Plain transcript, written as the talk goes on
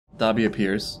Dabi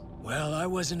appears. Well, I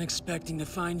wasn't expecting to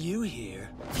find you here.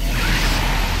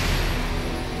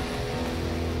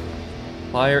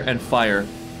 Fire and fire.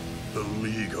 The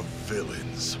League of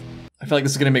Villains. I feel like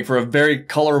this is gonna make for a very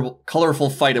colorful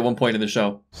fight at one point in the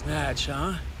show. Snatch,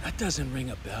 huh? That doesn't ring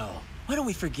a bell. Why don't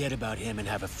we forget about him and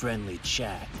have a friendly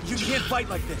chat? You can't fight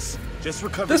like this. Just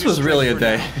recover. This was really a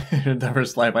day in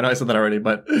Endeavor's life. I know I said that already,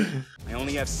 but I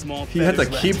only have small. He had to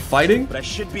keep fighting. But I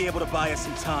should be able to buy us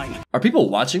some time. Are people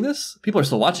watching this? People are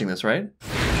still watching this, right? There's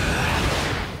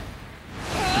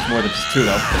more than just 2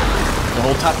 though. The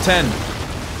whole top 10.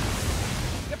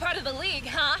 You're part of the league,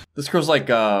 huh? This girl's like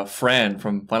Fran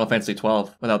from Final Fantasy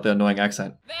 12 without the annoying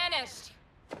accent. Vanished.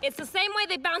 It's the same way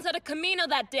they bounced out of Camino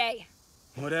that day.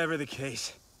 Whatever the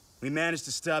case, we managed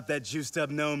to stop that juiced up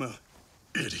Nomu.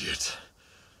 Idiot.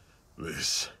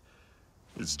 This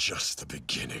is just the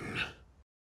beginning.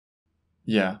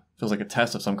 Yeah, feels like a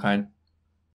test of some kind.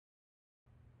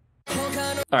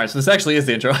 Alright, so this actually is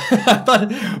the intro. I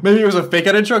thought maybe it was a fake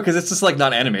out intro because it's just like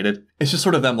not animated. It's just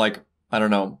sort of them like, I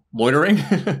don't know, loitering?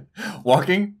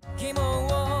 Walking?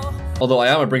 Although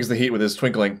Aoyama brings the heat with his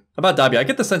twinkling. About Dabi, I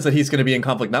get the sense that he's going to be in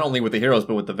conflict not only with the heroes,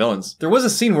 but with the villains. There was a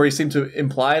scene where he seemed to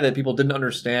imply that people didn't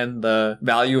understand the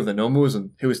value of the Nomus and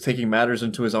he was taking matters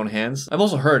into his own hands. I've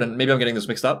also heard, and maybe I'm getting this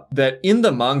mixed up, that in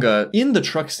the manga, in the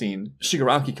truck scene,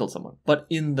 Shigaraki killed someone. But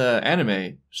in the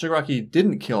anime, Shigaraki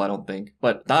didn't kill, I don't think,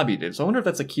 but Dabi did. So I wonder if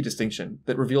that's a key distinction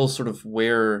that reveals sort of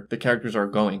where the characters are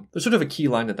going. There's sort of a key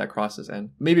line that crosses, and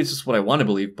maybe it's just what I want to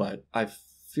believe, but I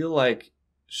feel like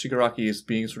Shigaraki is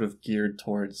being sort of geared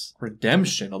towards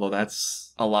redemption, although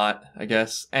that's a lot, I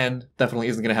guess, and definitely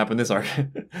isn't going to happen this arc,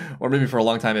 or maybe for a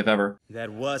long time, if ever.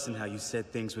 That wasn't how you said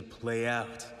things would play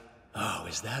out. Oh,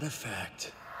 is that a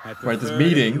fact? Right, this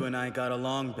meeting you and I got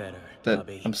along better, that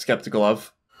Dabi. I'm skeptical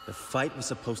of. The fight was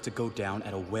supposed to go down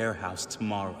at a warehouse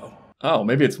tomorrow. Oh,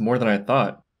 maybe it's more than I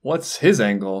thought. What's his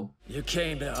angle? You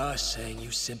came to us saying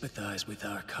you sympathize with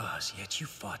our cause, yet you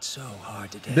fought so hard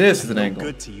today. This is an angle.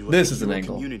 Good to you This if is the an hero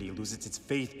angle. Community loses its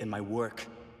faith in my work.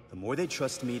 The more they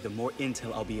trust me, the more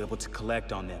intel I'll be able to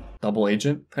collect on them. Double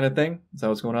agent kind of thing? Is that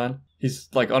what's going on? He's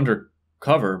like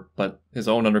undercover, but his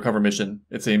own undercover mission,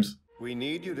 it seems. We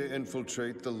need you to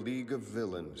infiltrate the League of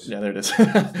Villains. Yeah, there it is.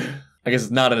 I guess it's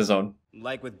not on his own.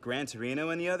 Like with Gran Torino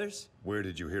and the others? Where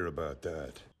did you hear about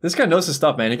that? This guy knows his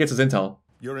stuff, man. He gets his intel.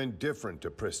 You're indifferent to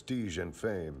prestige and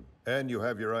fame, and you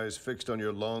have your eyes fixed on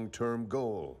your long-term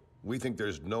goal. We think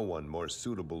there's no one more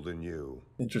suitable than you.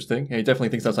 Interesting. Yeah, he definitely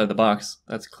thinks outside the box.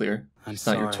 That's clear. He's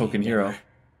not your token hero.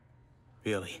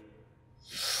 Really,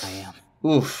 I am.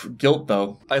 Oof, guilt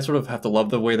though. I sort of have to love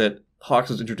the way that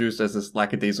Hawks was introduced as this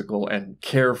lackadaisical and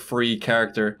carefree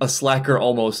character, a slacker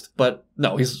almost, but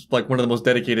no, he's like one of the most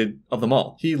dedicated of them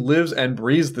all. He lives and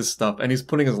breathes this stuff, and he's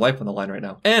putting his life on the line right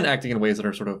now, and acting in ways that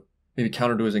are sort of maybe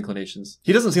counter to his inclinations.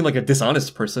 He doesn't seem like a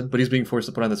dishonest person, but he's being forced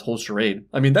to put on this whole charade.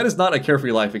 I mean, that is not a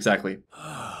carefree life, exactly.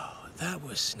 Oh, that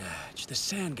was Snatch, the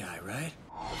sand guy, right?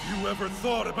 Have you ever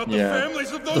thought about the Yeah.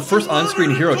 families of those The first who murdered on-screen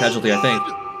in hero cold casualty, I think.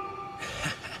 blood?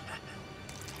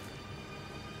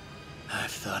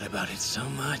 I've thought about it so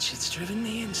much, it's driven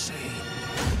me insane.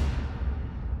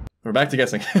 We're back to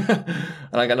guessing. And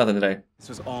I got nothing today. This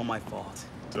was all my fault.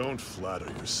 Don't flatter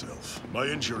yourself. My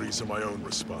injuries are my own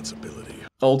responsibility.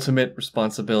 Ultimate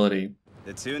responsibility.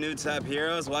 The two new top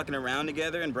heroes walking around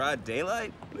together in broad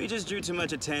daylight? We just drew too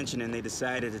much attention and they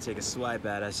decided to take a swipe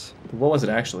at us. What was it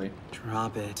actually?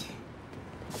 Drop it.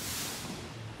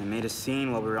 I made a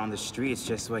scene while we were on the streets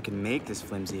just so I could make this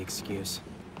flimsy excuse.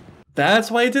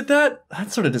 That's why he did that?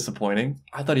 That's sort of disappointing.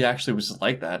 I thought he actually was just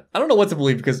like that. I don't know what to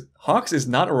believe because Hawks is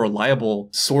not a reliable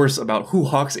source about who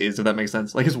Hawks is, if that makes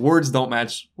sense. Like, his words don't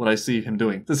match what I see him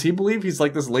doing. Does he believe he's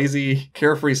like this lazy,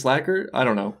 carefree slacker? I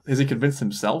don't know. Is he convinced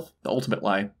himself? The ultimate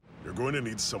lie. You're going to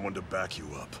need someone to back you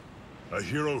up. A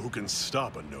hero who can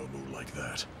stop a Nomu like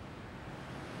that.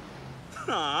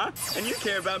 Aw, and you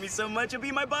care about me so much you'll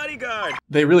be my bodyguard.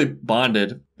 They really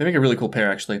bonded. They make a really cool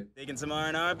pair, actually. Taking some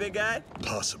R&R, big guy?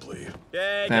 Possibly.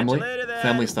 Yay, Family? catch you later then.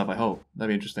 Family stuff, I hope. That'd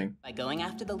be interesting. By going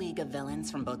after the League of Villains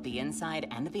from both the inside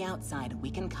and the outside, we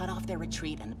can cut off their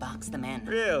retreat and box them in.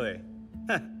 Really?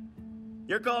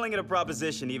 You're calling it a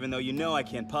proposition even though you know I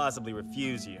can't possibly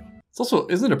refuse you. It's also,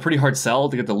 isn't it a pretty hard sell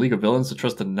to get the League of Villains to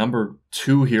trust the number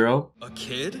 2 hero? A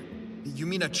kid? You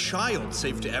mean a child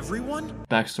saved everyone?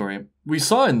 Backstory. We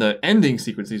saw in the ending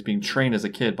sequence he's being trained as a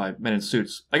kid by men in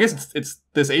suits. I guess it's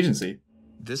this agency.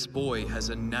 This boy has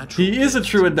a natural He is a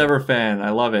true Endeavor fan. I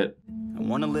love it. I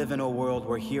want to live in a world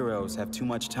where heroes have too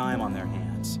much time on their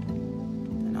hands.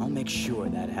 And I'll make sure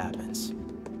that happens.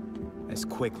 As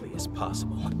quickly as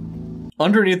possible.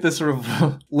 underneath this sort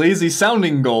of lazy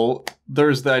sounding goal,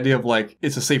 there's the idea of like,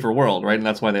 it's a safer world, right? And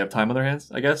that's why they have time on their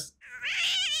hands, I guess.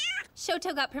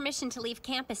 Shoto got permission to leave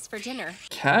campus for dinner.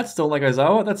 Cats don't like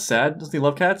Aizawa? That's sad. Doesn't he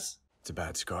love cats? It's a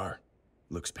bad scar.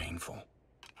 Looks painful.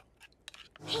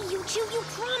 Hey, Yuchu, you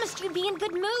promised you'd be in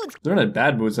good moods. They're not in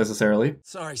bad moods necessarily.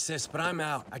 Sorry, sis, but I'm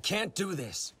out. I can't do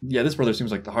this. Yeah, this brother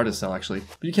seems like the hardest sell, actually.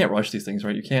 But you can't rush these things,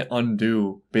 right? You can't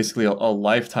undo basically a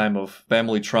lifetime of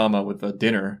family trauma with a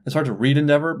dinner. It's hard to read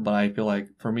Endeavor, but I feel like,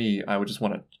 for me, I would just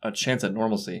want a chance at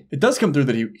normalcy. It does come through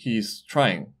that he's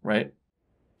trying, right?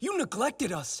 You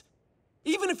neglected us.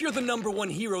 Even if you're the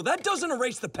 #1 hero, that doesn't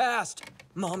erase the past.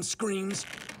 Mom screams.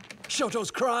 Shoto's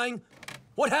crying.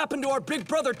 What happened to our big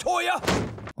brother, Toya?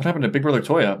 What happened to Big Brother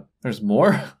Toya? There's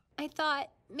more? I thought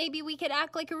maybe we could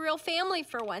act like a real family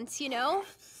for once, you know?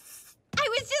 I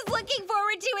was just looking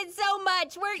forward to it so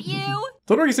much, weren't you?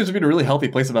 Todoroki seems to be in a really healthy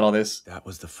place about all this. That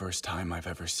was the first time I've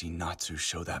ever seen Natsu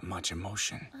show that much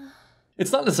emotion.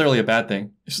 It's not necessarily a bad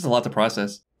thing. It's just a lot to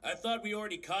process. I thought we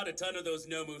already caught a ton of those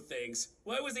Nomu things.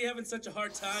 Why was he having such a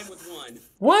hard time with one?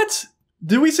 What?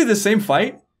 Did we see the same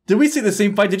fight? Did we see the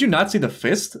same fight? Did you not see the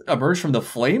fist emerge from the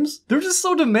flames? They're just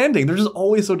so demanding. They're just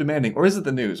always so demanding. Or is it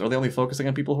the news? Are they only focusing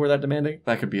on people who are that demanding?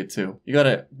 That could be it too. You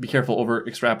gotta be careful over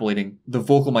extrapolating the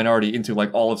vocal minority into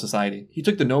like all of society. He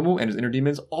took the Nomu and his inner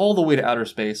demons all the way to outer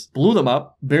space, blew them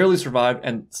up, barely survived,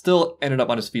 and still ended up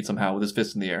on his feet somehow with his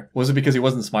fist in the air. Was it because he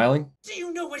wasn't smiling? Do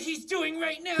you know what he's doing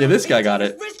right now? Yeah, this guy got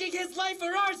it. He's risking his life for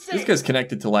our sake. This guy's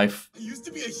connected to life. I used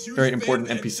to be a huge Very important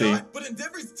NPC. but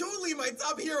Endeavor's totally my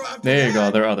top hero after There you that.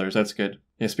 go. There are others. That's good.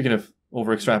 Yeah, speaking of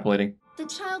over extrapolating. The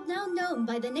child now known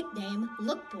by the nickname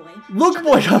Look Boy. Look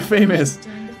Boy got famous.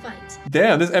 During the fight.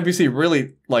 Damn, this NPC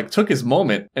really like took his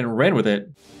moment and ran with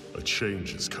it. A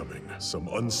change is coming. Some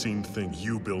unseen thing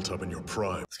you built up in your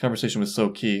prime. This conversation was so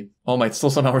key. All Might's still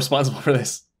somehow responsible for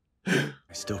this.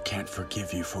 I still can't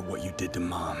forgive you for what you did to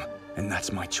Mom, and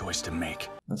that's my choice to make.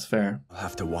 That's fair. I'll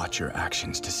have to watch your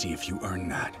actions to see if you earn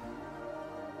that.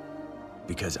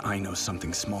 Because I know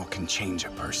something small can change a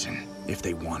person, if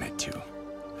they want it to.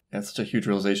 That's such a huge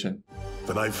realization.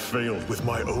 Then I've failed with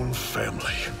my own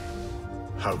family.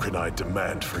 How can I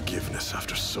demand forgiveness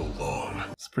after so long?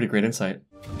 It's a pretty great insight.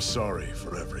 I'm sorry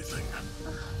for everything.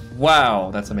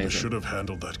 Wow, that's I amazing. should have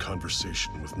handled that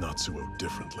conversation with Natsuo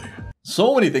differently.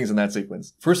 So many things in that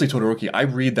sequence. Firstly, Todoroki, I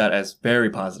read that as very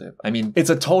positive. I mean,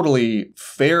 it's a totally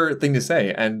fair thing to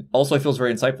say, and also it feels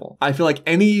very insightful. I feel like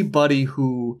anybody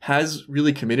who has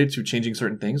really committed to changing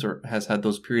certain things or has had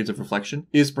those periods of reflection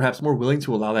is perhaps more willing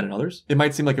to allow that in others. It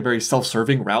might seem like a very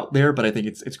self-serving route there, but I think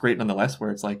it's great nonetheless,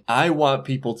 where it's like, I want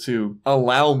people to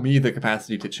allow me the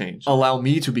capacity to change, allow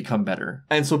me to become better.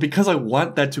 And so because I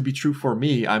want that to be true for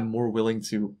me, I'm more willing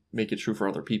to make it true for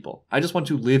other people. I just want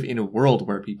to live in a world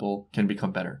where people can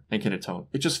become better and can atone.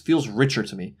 It just feels richer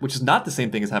to me, which is not the same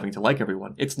thing as having to like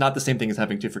everyone. It's not the same thing as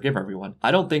having to forgive everyone.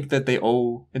 I don't think that they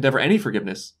owe Endeavor any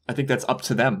forgiveness. I think that's up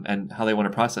to them and how they want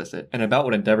to process it. And about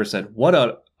what Endeavor said, what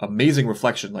a amazing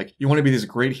reflection. Like, you want to be this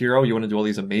great hero, you want to do all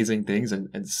these amazing things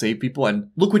and save people, and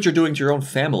look what you're doing to your own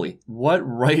family. What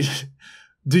right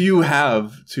do you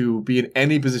have to be in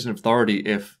any position of authority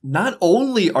if not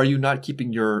only are you not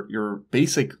keeping your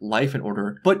basic life in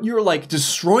order, but you're like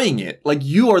destroying it? Like,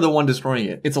 you are the one destroying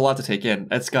it. It's a lot to take in.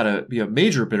 That's gotta be a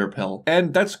major bitter pill.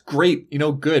 And that's great. You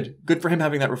know, good for him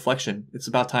having that reflection. It's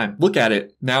about time. Look at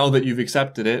it. Now that you've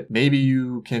accepted it, maybe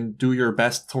you can do your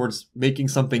best towards making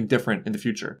something different in the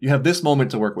future. You have this moment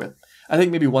to work with. I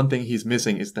think maybe one thing he's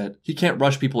missing is that he can't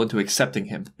rush people into accepting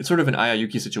him. It's sort of an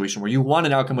Ayayuki situation where you want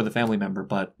an outcome with a family member,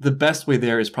 but the best way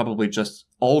there is probably just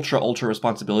ultra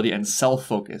responsibility and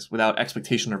self-focus without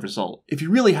expectation of result. If you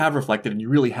really have reflected and you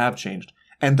really have changed,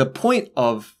 and the point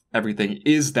of everything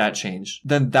is that change,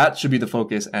 then that should be the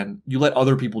focus, and you let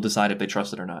other people decide if they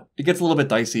trust it or not. It gets a little bit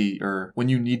dicey, or when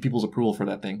you need people's approval for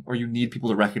that thing, or you need people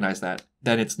to recognize that,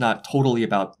 then it's not totally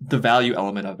about the value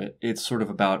element of it. It's sort of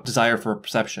about desire for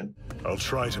perception. I'll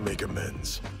try to make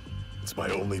amends. It's my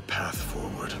only path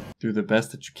forward. Do the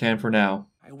best that you can for now.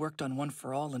 I worked on One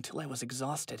for All until I was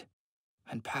exhausted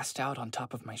and passed out on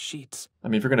top of my sheets. I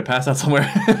mean, if you're gonna pass out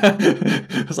somewhere,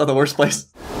 that's not the worst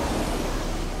place.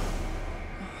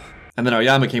 And then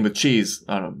Aoyama came with cheese.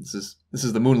 I don't know, this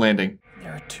is the moon landing.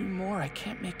 There are two more I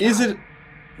can't make Is out. it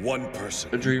one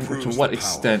person a dream? proves To what the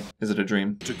extent power is it a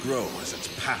dream? to grow as it's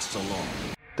passed along.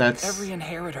 That's every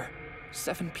inheritor.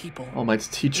 7 people. All Might's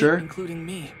teacher. 8 including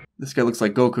me. This guy looks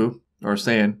like Goku, or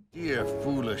Saiyan. Dear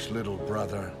foolish little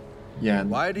brother. Yeah,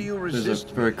 Why do you resist? There's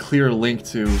a very clear link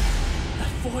to That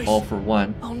voice. All for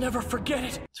One. I'll never forget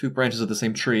it. 2 branches of the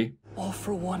same tree. All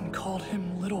for One called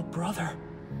him little brother.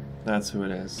 That's who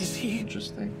it is. Is he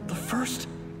interesting? The first?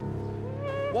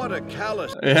 What a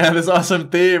callous. Yeah, this awesome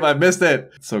theme. I missed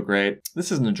it. It's so great.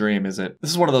 This isn't a dream, is it?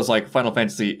 This is one of those like Final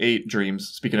Fantasy VIII dreams.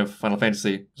 Speaking of Final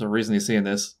Fantasy, there's a reason he's seeing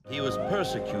this. He was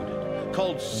persecuted,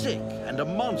 called sick, and a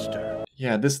monster.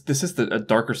 Yeah, this is a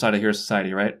darker side of Hero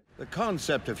Society, right? The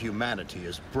concept of humanity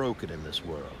is broken in this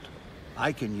world.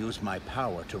 I can use my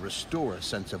power to restore a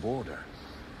sense of order.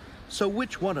 So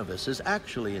which one of us is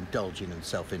actually indulging in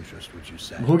self-interest, would you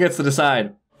say? Who gets to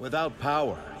decide? Without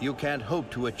power, you can't hope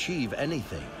to achieve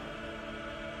anything.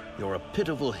 You're a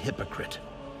pitiful hypocrite,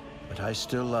 but I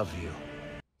still love you.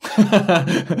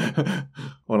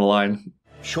 What a line.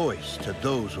 Choice to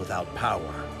those without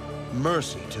power.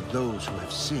 Mercy to those who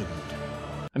have sinned.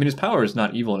 I mean, his power is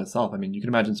not evil in itself. I mean, you can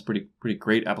imagine some pretty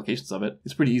great applications of it.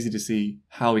 It's pretty easy to see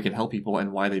how he can help people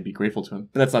and why they'd be grateful to him.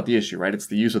 But that's not the issue, right? It's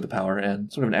the use of the power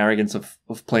and sort of an arrogance of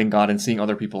playing God and seeing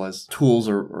other people as tools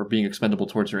or being expendable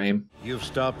towards your aim. You've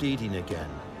stopped eating again.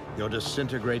 You're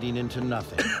disintegrating into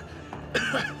nothing.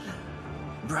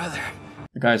 Brother.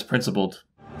 The guy's principled.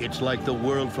 It's like the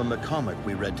world from the comic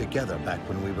we read together back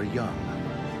when we were young.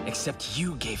 Except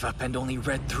you gave up and only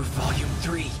read through Volume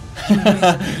 3. You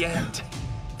missed the end.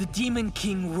 The Demon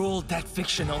King ruled that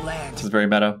fictional land. This is very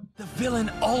meta. The villain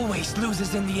always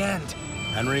loses in the end.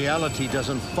 And reality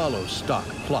doesn't follow stock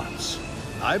plots.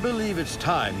 I believe it's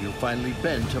time you finally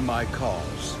bend to my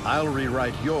cause. I'll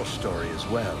rewrite your story as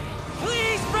well.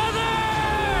 Please, brother!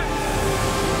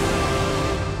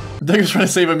 Deku's trying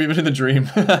to save him even in the dream.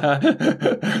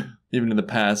 Even in the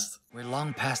past. We're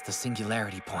long past the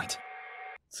singularity point.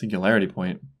 Singularity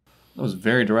point? That was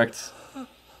very direct.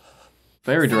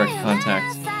 Very direct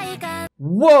contact.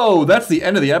 Whoa, that's the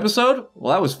end of the episode?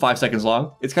 Well, that was 5 seconds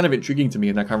long. It's kind of intriguing to me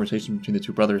in that conversation between the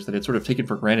two brothers that it's sort of taken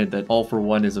for granted that All for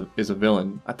One is a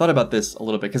villain. I thought about this a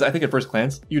little bit because I think at first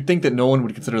glance, you'd think that no one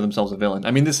would consider themselves a villain. I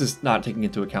mean, this is not taking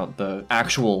into account the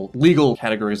actual legal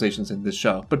categorizations in this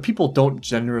show, but people don't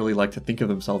generally like to think of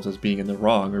themselves as being in the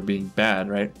wrong or being bad,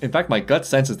 right? In fact, my gut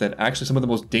sense is that actually some of the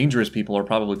most dangerous people are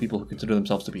probably people who consider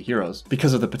themselves to be heroes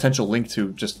because of the potential link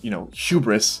to just,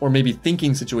 hubris or maybe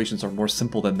thinking situations are more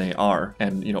simple than they are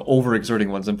and, overexerting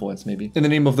one's influence maybe in the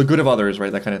name of the good of others,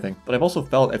 right? That kind of thing. But I've also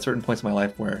felt at certain points in my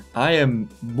life where I am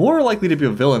more likely to be a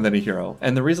villain than a hero.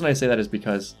 And the reason I say that is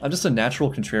because I'm just a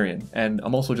natural contrarian and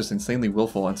I'm also just insanely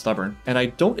willful and stubborn. And I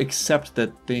don't accept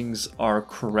that things are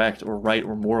correct or right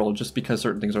or moral just because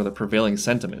certain things are the prevailing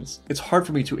sentiments. It's hard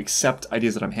for me to accept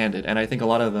ideas that I'm handed. And I think a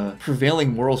lot of the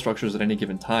prevailing moral structures at any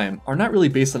given time are not really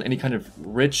based on any kind of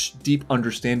rich, deep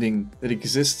understanding that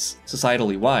exists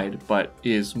societally wide, but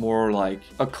is more like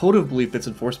a code of belief that's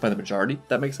enforced by the majority.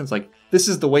 That makes sense. Like, this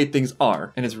is the way things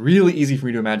are. And it's really easy for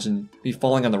me to imagine me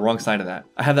falling on the wrong side of that.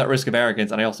 I have that risk of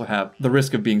arrogance, and I also have the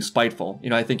risk of being spiteful.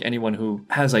 I think anyone who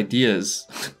has ideas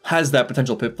has that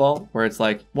potential pitfall where it's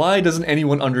like, why doesn't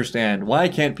anyone understand? Why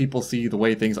can't people see the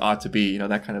way things ought to be?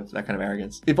 That kind of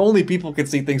arrogance. If only people could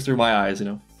see things through my eyes,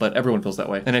 but everyone feels that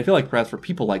way. And I feel like perhaps for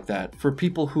people like that, for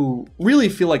people who really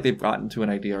feel like they've gotten to an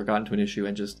idea or gotten to an issue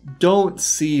and just don't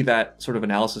see that sort of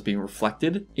analysis being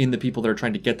reflected in the people that are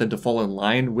trying to get them to fall in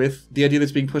line with the idea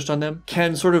that's being pushed on them,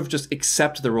 can sort of just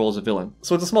accept the role as a villain.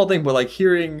 So it's a small thing, but like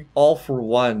hearing All for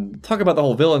One talk about the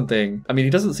whole villain thing, I mean,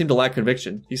 he doesn't seem to lack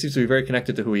conviction. He seems to be very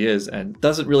connected to who he is and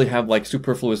doesn't really have like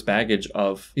superfluous baggage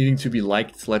of needing to be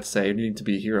liked, let's say, needing to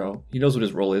be a hero. He knows what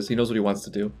his role is. He knows what he wants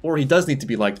to do. Or he does need to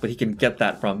be liked, but he can get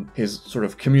that from his sort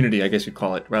of community, I guess you'd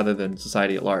call it, rather than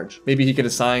society at large. Maybe he could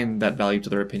assign that value to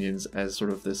their opinions as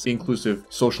sort of this inclusive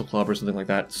social club or something like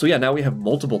that. So yeah, now we have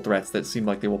multiple threats that seem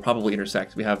like they will probably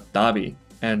intersect. We have Dabi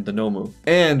and the Nomu.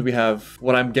 And we have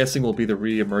what I'm guessing will be the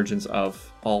re-emergence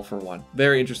of All for One.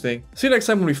 Very interesting. See you next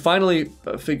time when we finally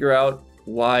figure out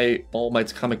why All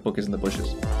Might's comic book is in the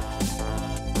bushes.